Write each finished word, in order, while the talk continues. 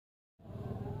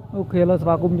Ok là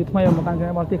và cùng như thay một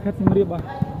cái bảo tiệc khách xin riêng bà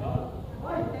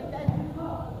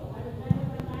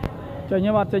chơi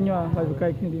nhá bạn chơi nhá phải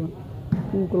cái gì mà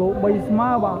cu lỗ bay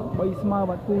smart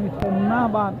bạn cu thầm na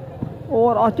bạn ô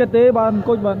ở chết tế bạn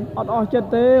coi bạn ở chết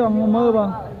tế bằng mơ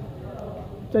bạn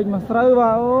chơi mà sấy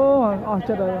bà ô ở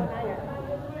chết rồi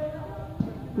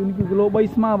cu lỗ bay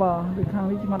smart bà đi khang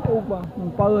đi mặt úc bà mình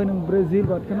pơ nâng Brazil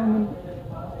bạn cái nó mình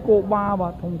cô ba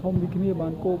bà thông thông đi kia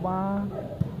bạn cô ba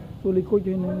tôi lấy coi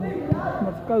chơi nâng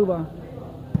mặt cơ bà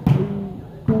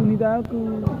cu ni đã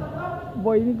cứ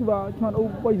vây ní cứ bà mặt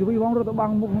úc vây rồi bóng rồi tao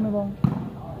băng một này bóng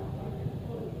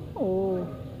ồ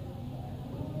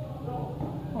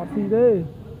ọt gì thế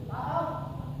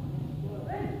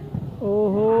ô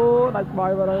hô đặt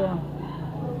bài vào đây à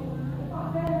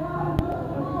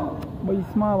bây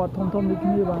smart và thông thông đi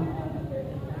kia bà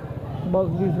bật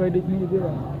gì rồi đi kia bà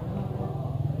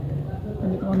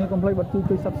anh em complex bật chuông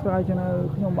subscribe channel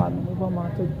nhóm bạn mới mà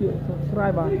chơi chuyện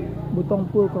subscribe bà button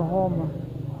pull cờ home mà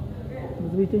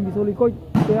vì trên video lý coi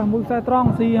để mũi xe tròn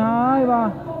xì hai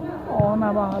bà ó nè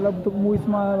bà là tục mũi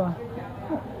smart bà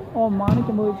ó má nó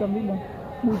cho mười trăm đi bà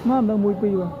mũi smart đang mũi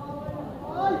pì bà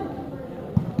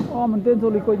ó mình tên số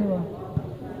lý coi như bà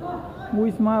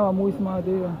mũi smart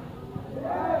đi bà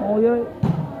ngồi đấy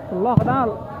lọt đá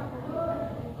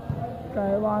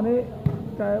cái bàn đấy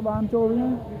cái bàn trôi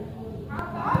nhá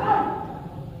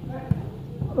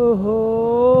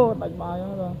hô đánh bài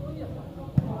rồi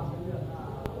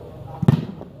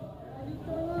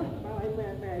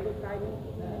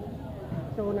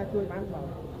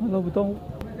rồi tôi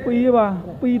pi bà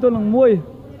pi tôi lần muôi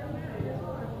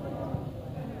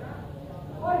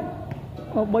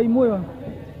bay muôi mà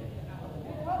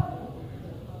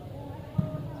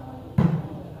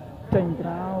chành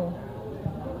trao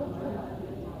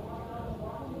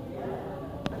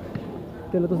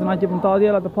thì là tôi sẽ nói chuyện to đi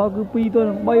là tôi phá cứ pi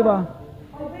tôi bay bà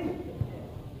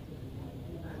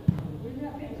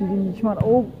thì nhìn mặt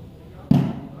úp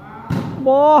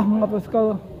bó ngập vào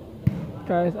cơ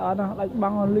cái xã nào đánh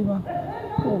băng on linh mà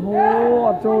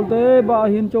ồ trôi thế bà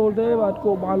hiên trôi thế bà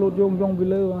cổ bà lột dùng trong vì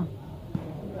lơ mà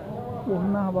ồ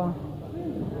na bà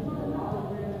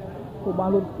cổ bà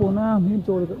lột cổ na hiên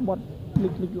trôi được bọt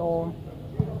lịch lò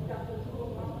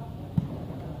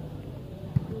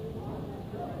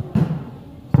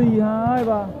xì hai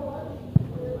bà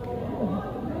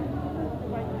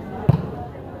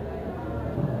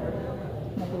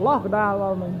lót cái đa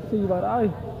vào mình xì vào đấy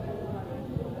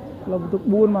là một tục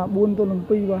buôn mà buôn tôi làm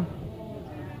pi bà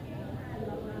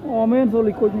ô men số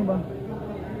lịch coi như bà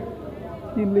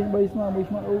nhìn lịch bay mà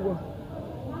u bà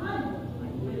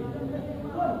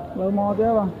lỡ mò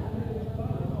thế bà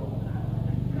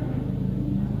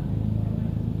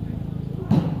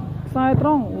sai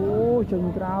trong ô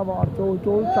chừng trao vào trôi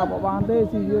chọc vào bàn thế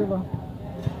gì vậy bà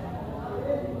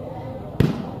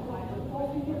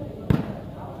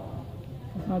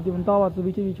nào chỉ mình to vào từ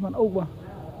vị trí mặt úc bà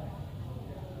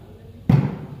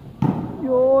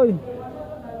rồi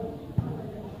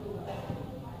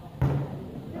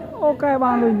ok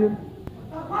bàn lên gì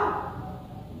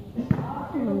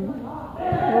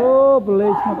ô play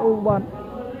mặt úc bạn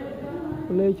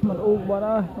play mặt úc bạn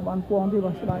ơi bạn quăng thì bà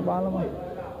sẽ đại bán lắm mà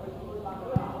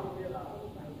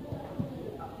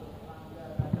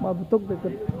bà betul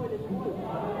dekat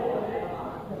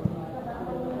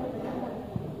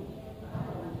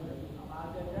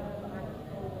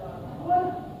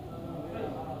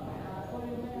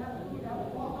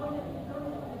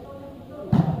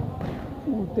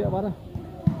tiap mana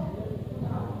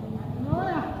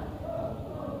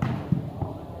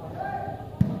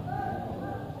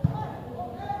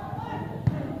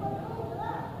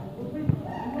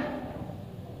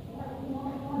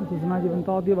itu sengaja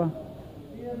bentar dia bang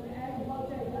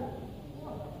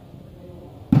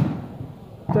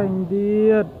chành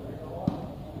điệt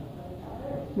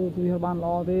đồ gì bàn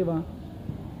lo thế bà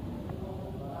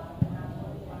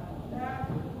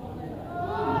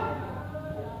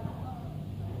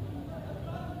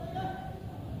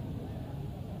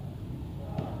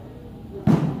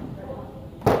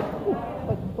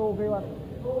tô cái bạn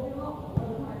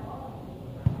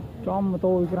cho mà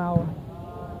tôi cao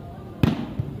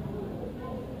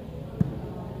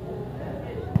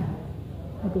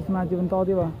itu sengaja bentar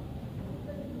dia bang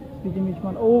đi trên mình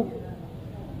mặt úp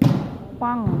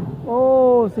băng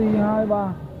ô xì hai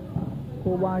bà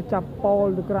cô bà chập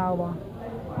pol được rào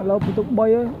bà lâu bị tục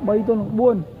bay ấy bay tôi được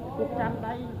buồn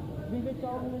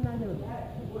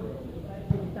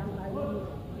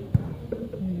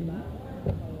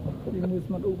đi mười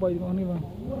mặt úp bay con đi bà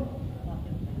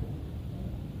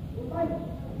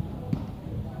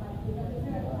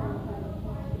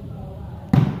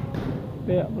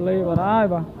đẹp lê vào ai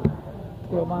bà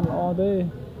của bàn o thế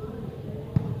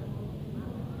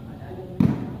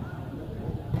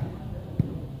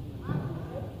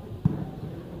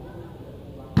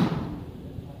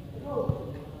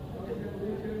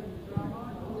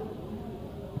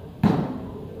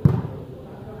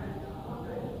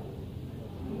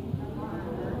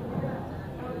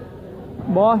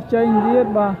bỏ tranh giết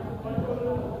bà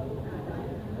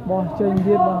bỏ tranh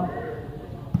giết bà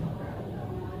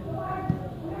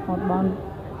hoạt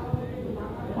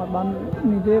bán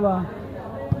như thế bà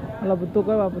là betul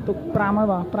cái bà betul pram ấy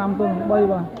bà pram tôi bay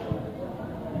bà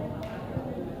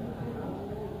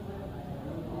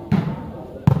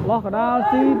lo cả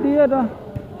đa tí tiết đó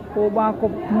cô ba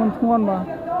cục ngon bà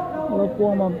là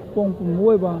cuồng mà cuồng cùng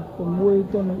muôi bà cùng muôi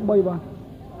tôi bay bà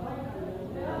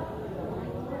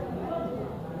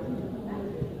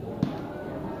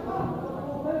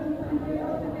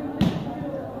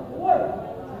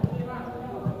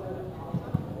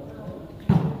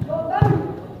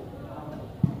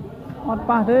hot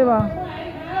pa thế bà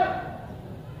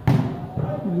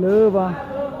lơ bà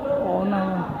có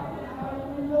nào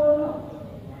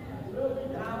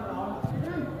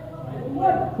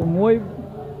của muôi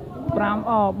pram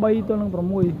bay tôi đang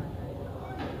muôi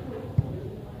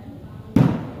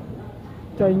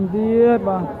chành tiết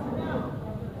bà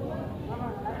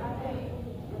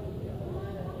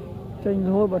chành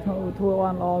thôi bà thua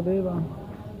oan o thế bà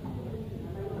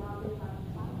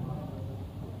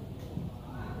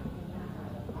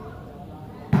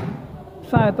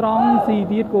sai trong xì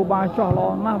tiết của bà trò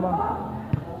lò nè bà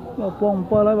ở phòng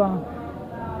pơ lấy bà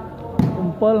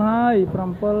phòng pơ hai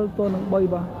phòng pơ tôi nâng bay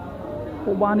bà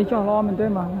của bà đi trò lò mình thế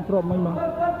mà rộp mình bà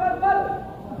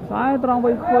sai trong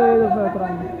bay quê rồi sai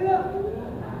trong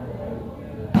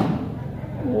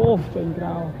ô chành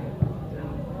cao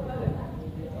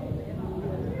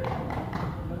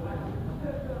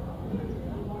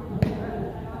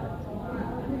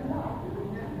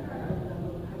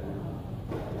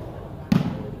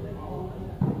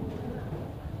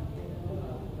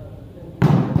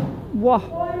wah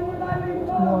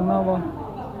ngon nào bà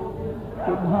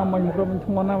cũng ham mình rồi mình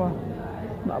ngon nào bà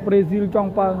đã Brazil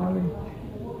trong pa này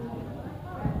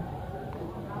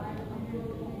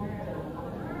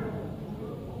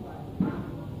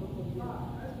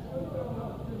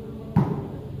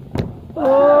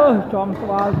chom cái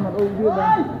bao mà ưu việt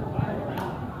bà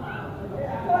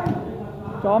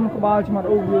chom cái bao mà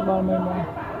ưu việt bà mình mà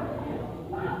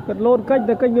cật lốt cách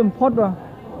từ cách viêm phốt rồi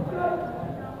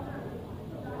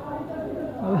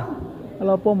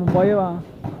là pom bay bà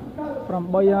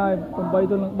from bay hai pom bay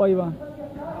tôi lượng bay bà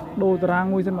đồ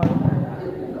rang ngồi xem mà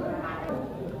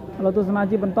là tôi sana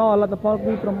chỉ bận to là tập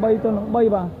đi from bay tôi lượng bay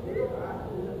bà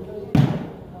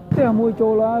thế mùi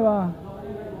trâu lại bà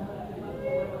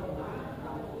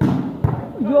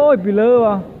rồi bị lơ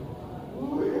bà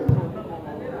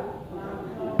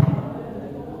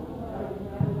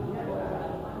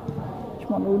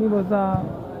bọn ưu đi bao giờ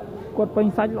quật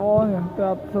bánh sách lo nhỉ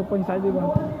tập sơ bánh sách đi bà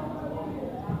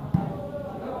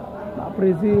đã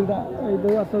Brazil đã ấy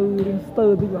tới là sơ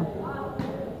ringster đi bà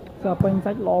sơ bánh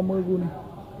sách lo mơ gu này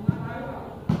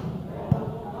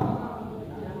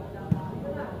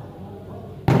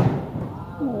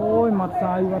ôi mặt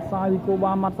sai thì cô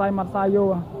ba mặt sai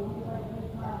vô à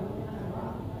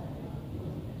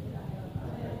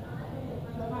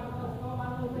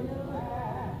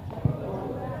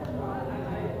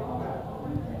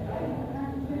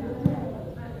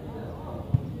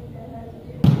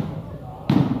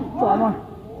mà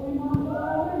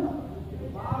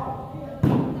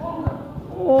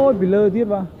ôi bị lơ tiếp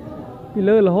vào bị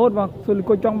lơ là hốt vào rồi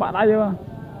coi trong bạn ai chưa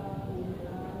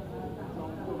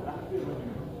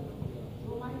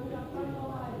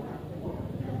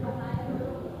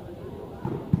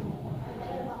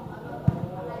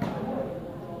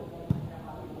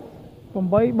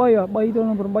còn bay à bay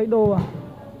tôi còn bay đô à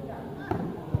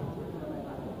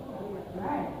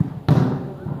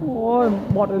ôi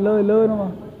bọt lơ nó mà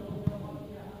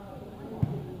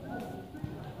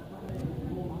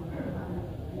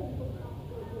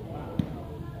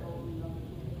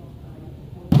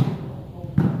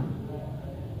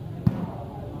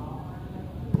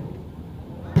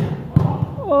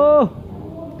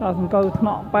ta sừng câu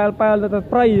nọ pel là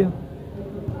spray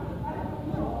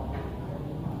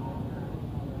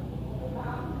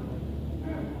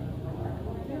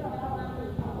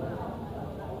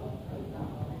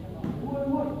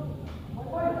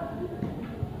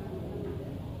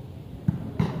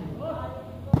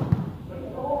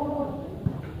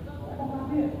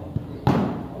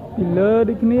lơ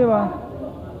đi kia bà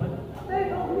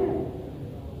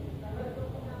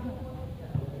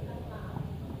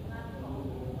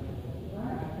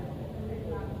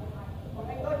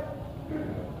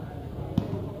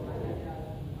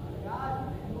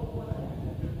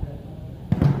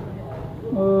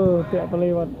tẹt vào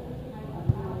lê vật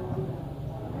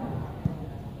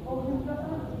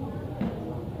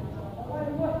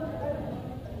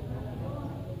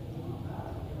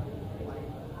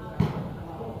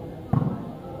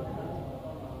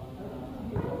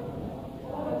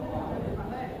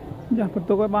dạ phần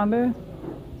tục các bạn đấy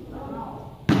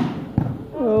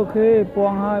ok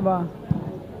poang hai bà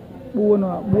buôn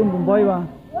cùng vây bà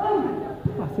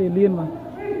xì liên mà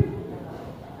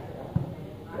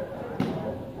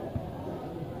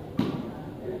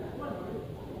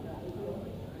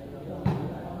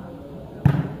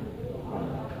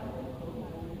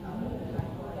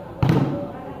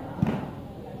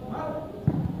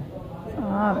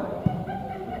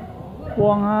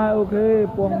poang hai ok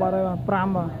poang bà đây bà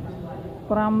pram bà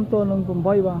pram tôi lưng cùng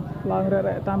vây bà lang rẽ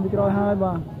rẽ tam bị roi hai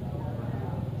bà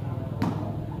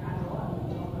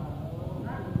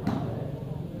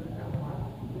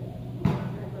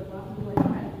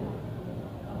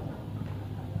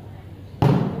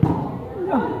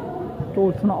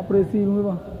tôi nọ presi luôn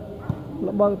bà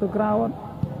là bờ từ cao á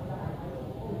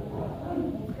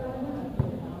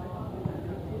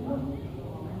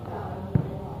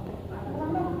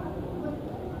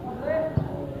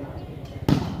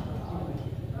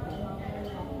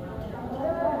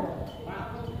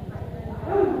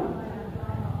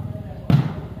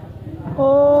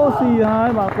ô xì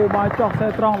hai bà cô bà chọc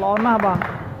xe tròn ló na bà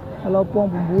là poang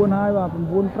buôn hai bà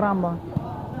buôn pram bà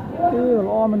cái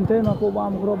lo mình tên là cô ba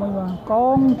một rồi mà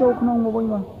con chốt nông một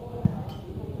mà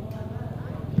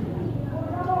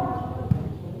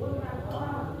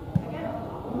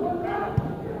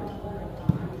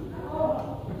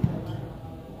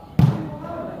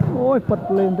ôi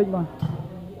bật lên tích mà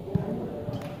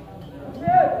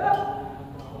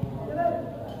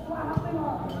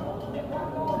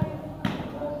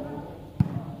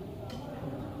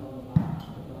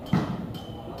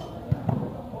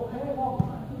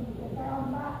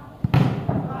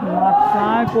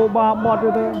cô ba bọt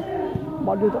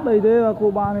vô tất đầy thế là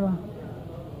cô ba này mà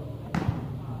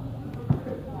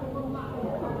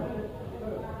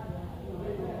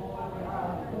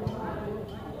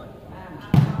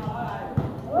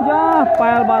dạ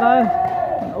pèl bà đây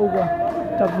ok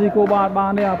chập gì cô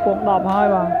ba này à cuộc đọc hai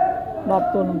bà đọc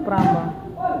tuần làm pram bà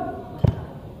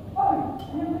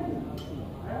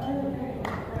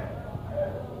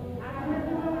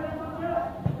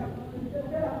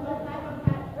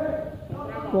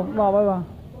cuộc đọc ấy bà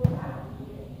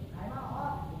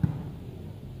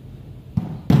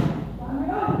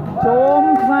chôm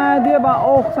sai dia bà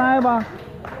ô sai bà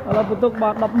là một tục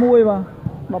bà đập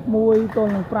mui tôi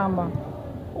làm pram bà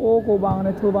ô cô bà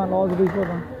này thưa bà lo gì thôi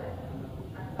bà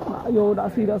đã vô đã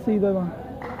si thôi bà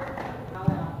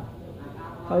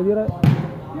thấy đi đấy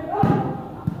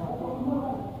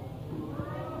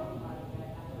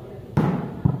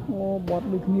ô bọt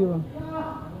được nhiều rồi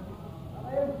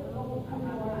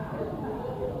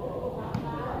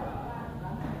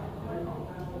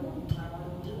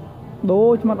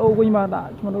đố cuma ô quên mà đã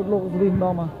cuma ô lô gì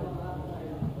đó mà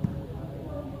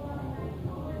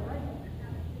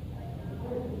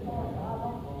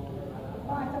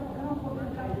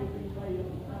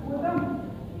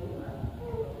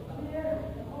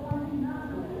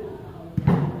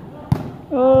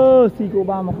si cô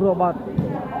ba một rửa bát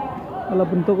là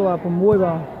bentuk bà pemuôi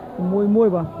bà pemuôi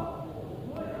bà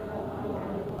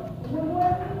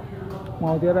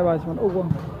mau tiết đây bà cuma ô quên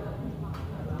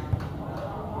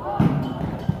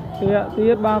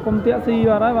tiết ba không tiết si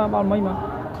vào đấy bà bảo mình mà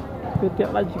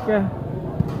tiết lại chỉ kê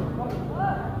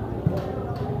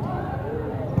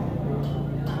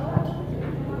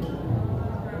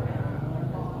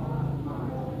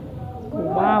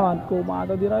cô ba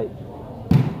tao đi đấy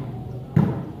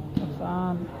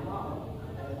san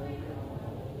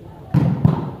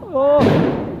ô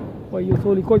vậy yêu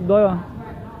xô li cốt đôi à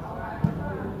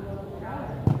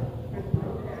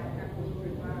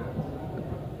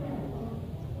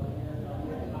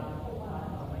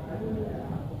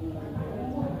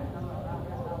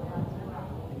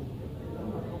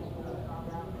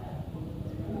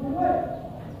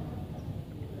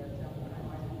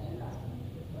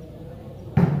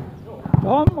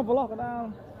đó một vlog ở đâu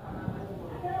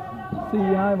xì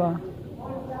hai bà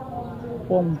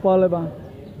pom pơ lên bà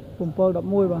pom pơ đập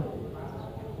môi bà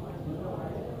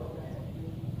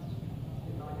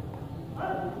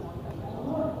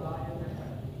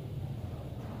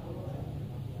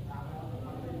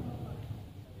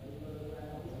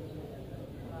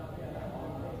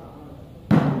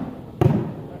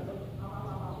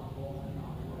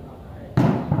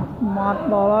mặt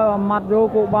đó là mặt vô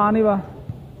cổ bà đi bà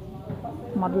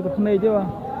mặt vô tập này chứ bà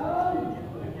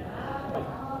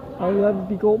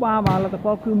Thì cô ba mà là tập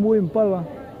bao cứ mui một mà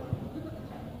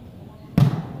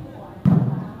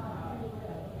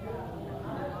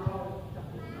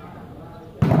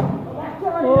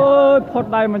ôi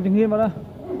phật đây mà chừng hiên vào đây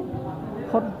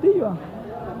phật tí vào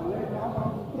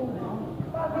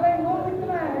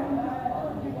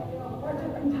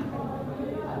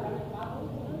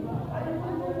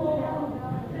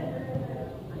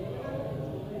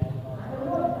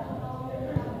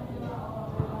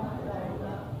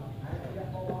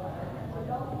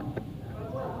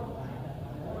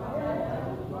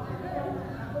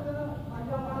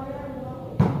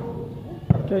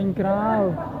trên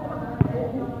cao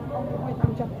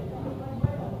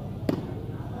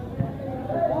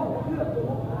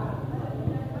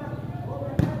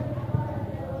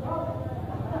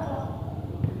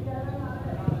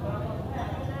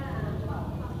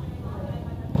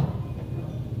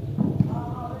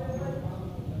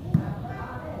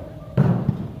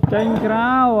trên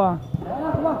cao à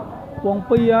quăng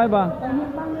pi ai bà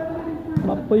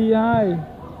bập pi ai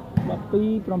bập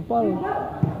pi prampal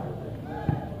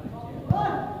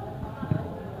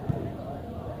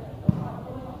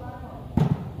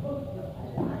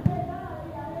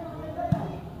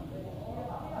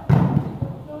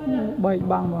bay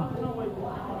băng vào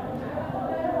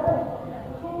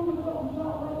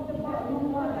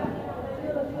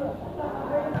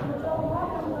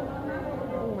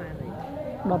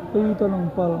đập pi tôi lòng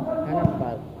pờ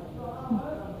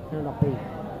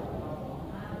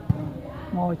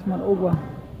ngồi trên mặt úp vào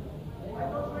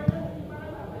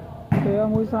cái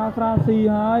ngôi sao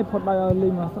Franci hai phật đại ở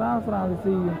lì mà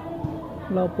Franci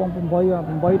là pom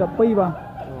bay đập pi vào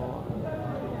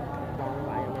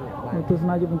itu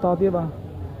sengaja bentar dia bang.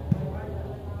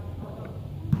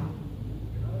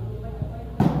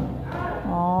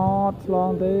 Oh,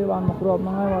 selong teh ban makrop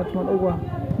mangai bang cuma uga.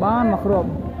 Ban makrop.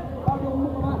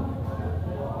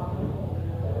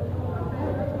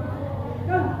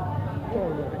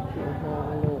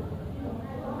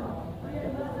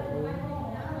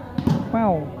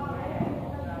 Wow.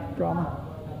 Drama.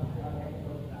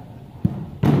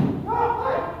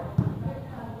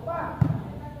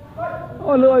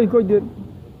 Ôi lưỡi coi điện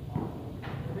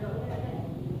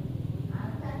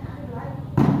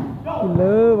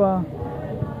lơ vào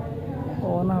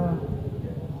ồ nào vào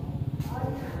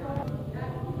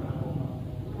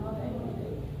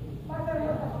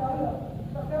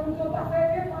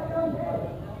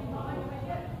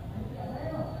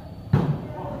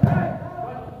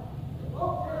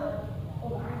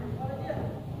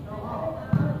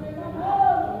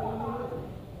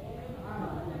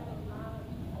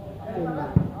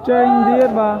tranh thiết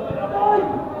bà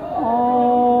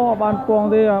bàn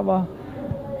quòng thế à bà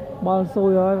bao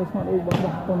xôi rồi mà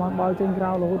bà mang bao tranh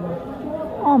cao lột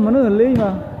bà mà nó ly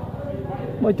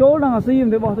mà chỗ đang là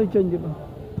sim thế bỏ tôi tranh thì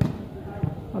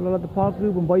bà là tập phá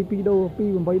cứ bầm bay pi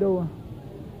bầm bay đâu à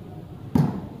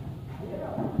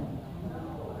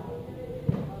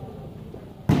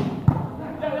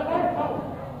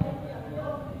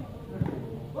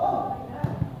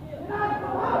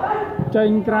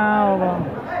tranh cao và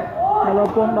là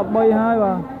con đập bay hai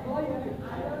và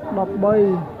đập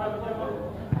bay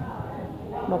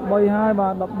hai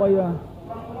và đập bay à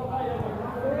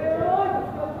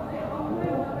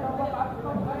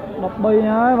đập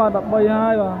bay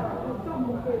hai và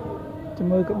chỉ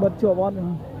mới cái bật chùa bót rồi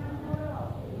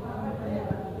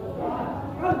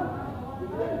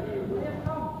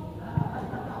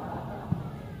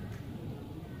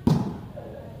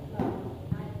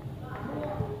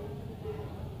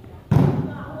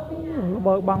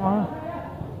bờ bằng à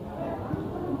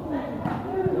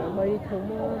bay thùng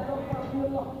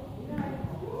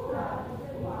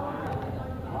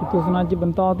itu sengaja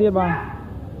bentar dia bang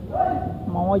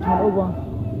mau cuma uang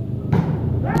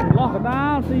loh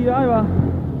kata si hai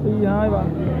bang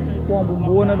quăng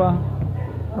buồn này bang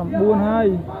làm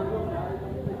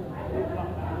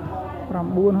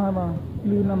buồn hai bang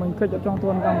lưu là mình cách ở trong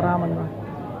tuần camera mình bang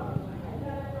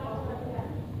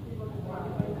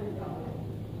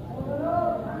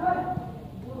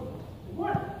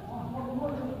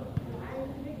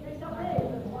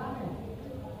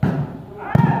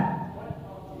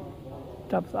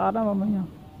chập sát đó mà mấy nhá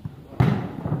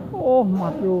ô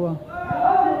mặt vô vào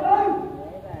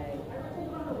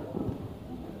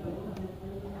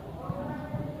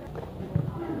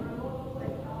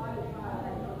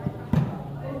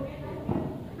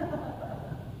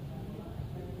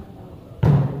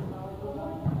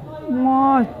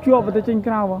ngồi chuột vào tới trên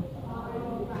cao vào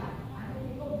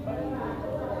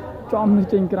chom lên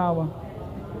trên cao vào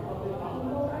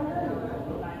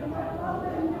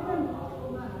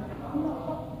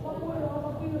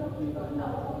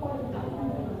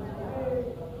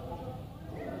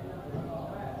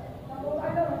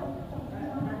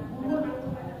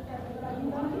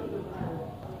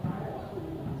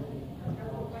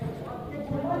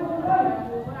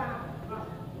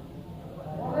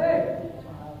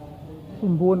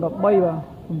buôn đập bay và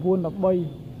buôn đập bay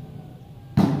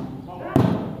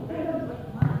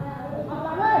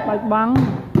bạch bắn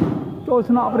trôi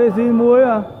nọ Brazil muối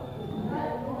à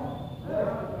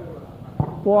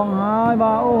quăng hai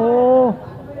và ô hô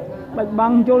bạch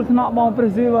bắn trôi nọ bóng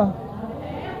Brazil à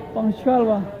bóng shell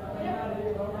và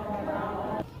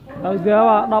đầu giờ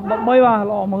và đập đập bay và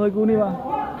lọ mọi người cú đi và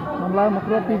làm lại một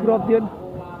crop tiền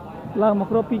làm một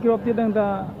crop tiền đang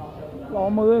ta lọ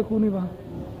mọi người cú đi và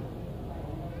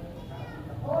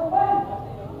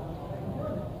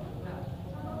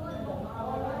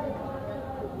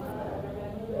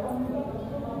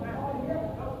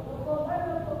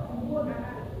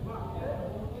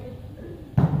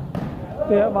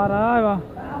tiệm bà ra mà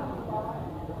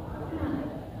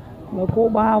nó cô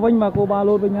ba vinh mà cô ba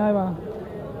lột với nhau mà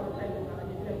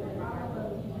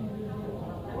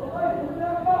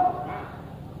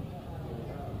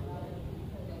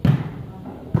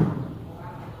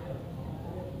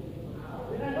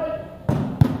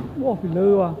wow phải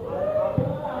lơ à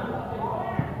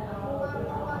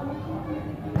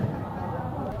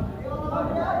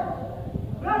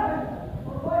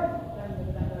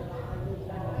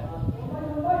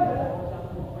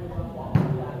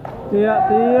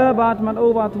tia bát mặt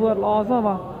ô bát vượt lo sao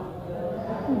mà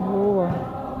ô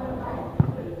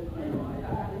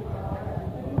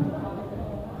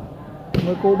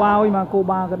mới cô bao mà cô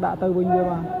ba cái đã tới bên kia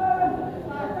mà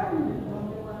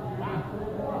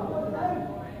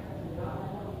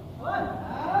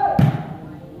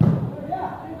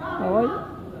rồi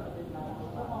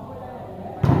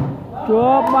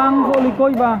chúa băng vô lý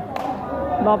coi và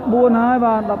đập buôn hai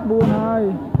và đập buôn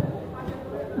hai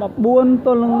đập buôn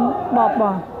tôi là đập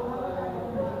à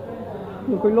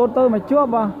rồi cái lô tơ mà chớp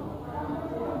à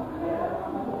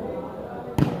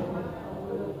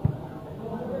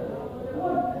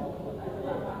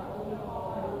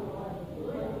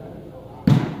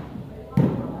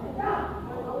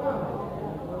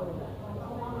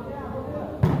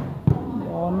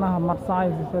Bona mặt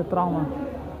sai sẽ trông à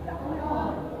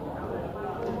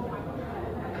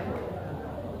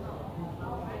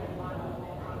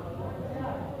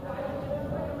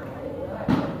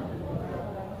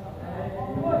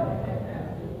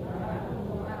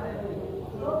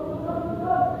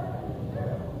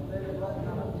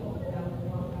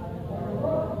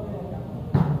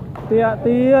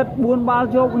tiệt buôn ba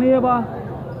chục nia ba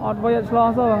ọt vay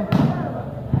slon sao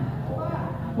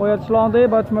vay slon thế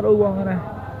bật mặt u cái này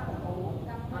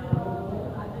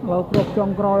lâu cột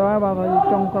trong còi ba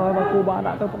trong còi và cô bạn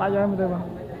đã tới tay cho em rồi mà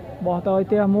bỏ tới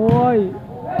tia muối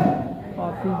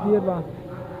ọt phi tiệt ba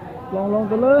long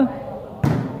tới lư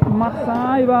mặt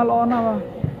sai ba lon nào ba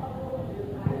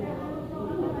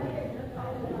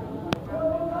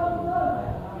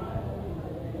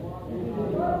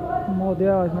một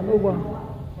điều mình úp vào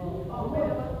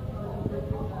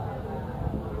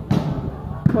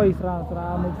quay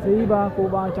ra một xí ba cô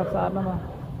ba chặt sạt nó mà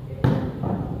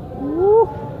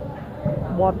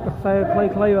bọt xe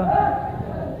clay vào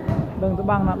đừng tự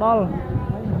bằng là đó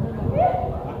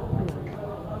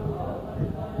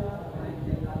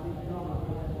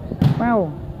mèo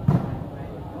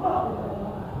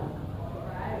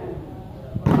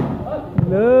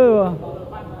lừa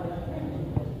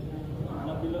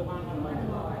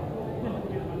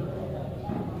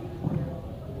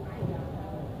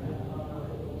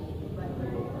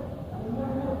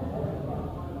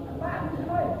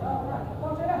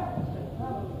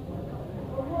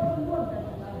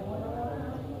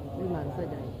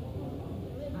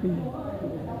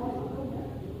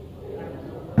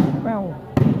mèo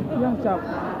yang chọc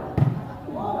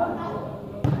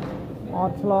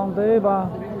ọt slong thế và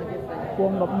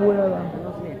cuồng đập muôi rồi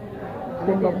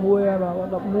cuồng đập muôi và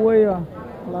đập muôi và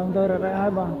lần tới là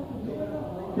hai bà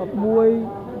đập muôi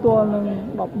toàn là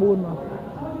đập buồn mà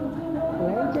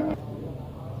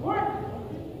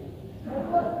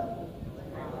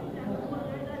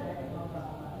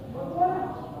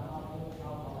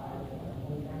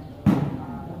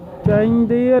tranh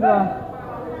tiết và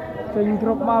tranh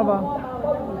crop ball và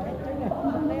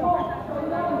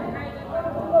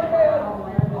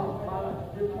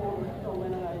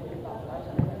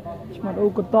mặt ô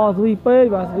cột to duy pe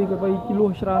và duy cái bay kilo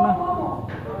srana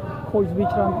khôi duy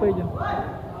sran pe chứ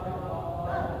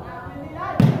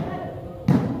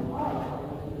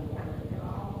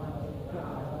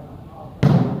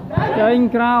tranh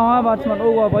cao ha và mặt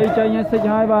ô và bay tranh nhá xích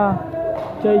hai và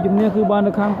chơi chúng nàyคือ ban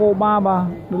được khang cô ba bà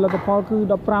được là cái pháoคือ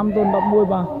 15 tuần 10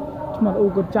 bà mà u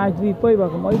cái chai gì phê và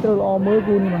cái mấy tơ lo mới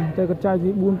cún mà chơi cái chai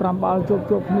gì 4-5 bao chụp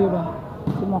kia bà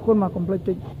cũng mà con mà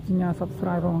complete nhà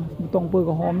subscribe rồi tông pơ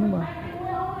cái hòm nữa mà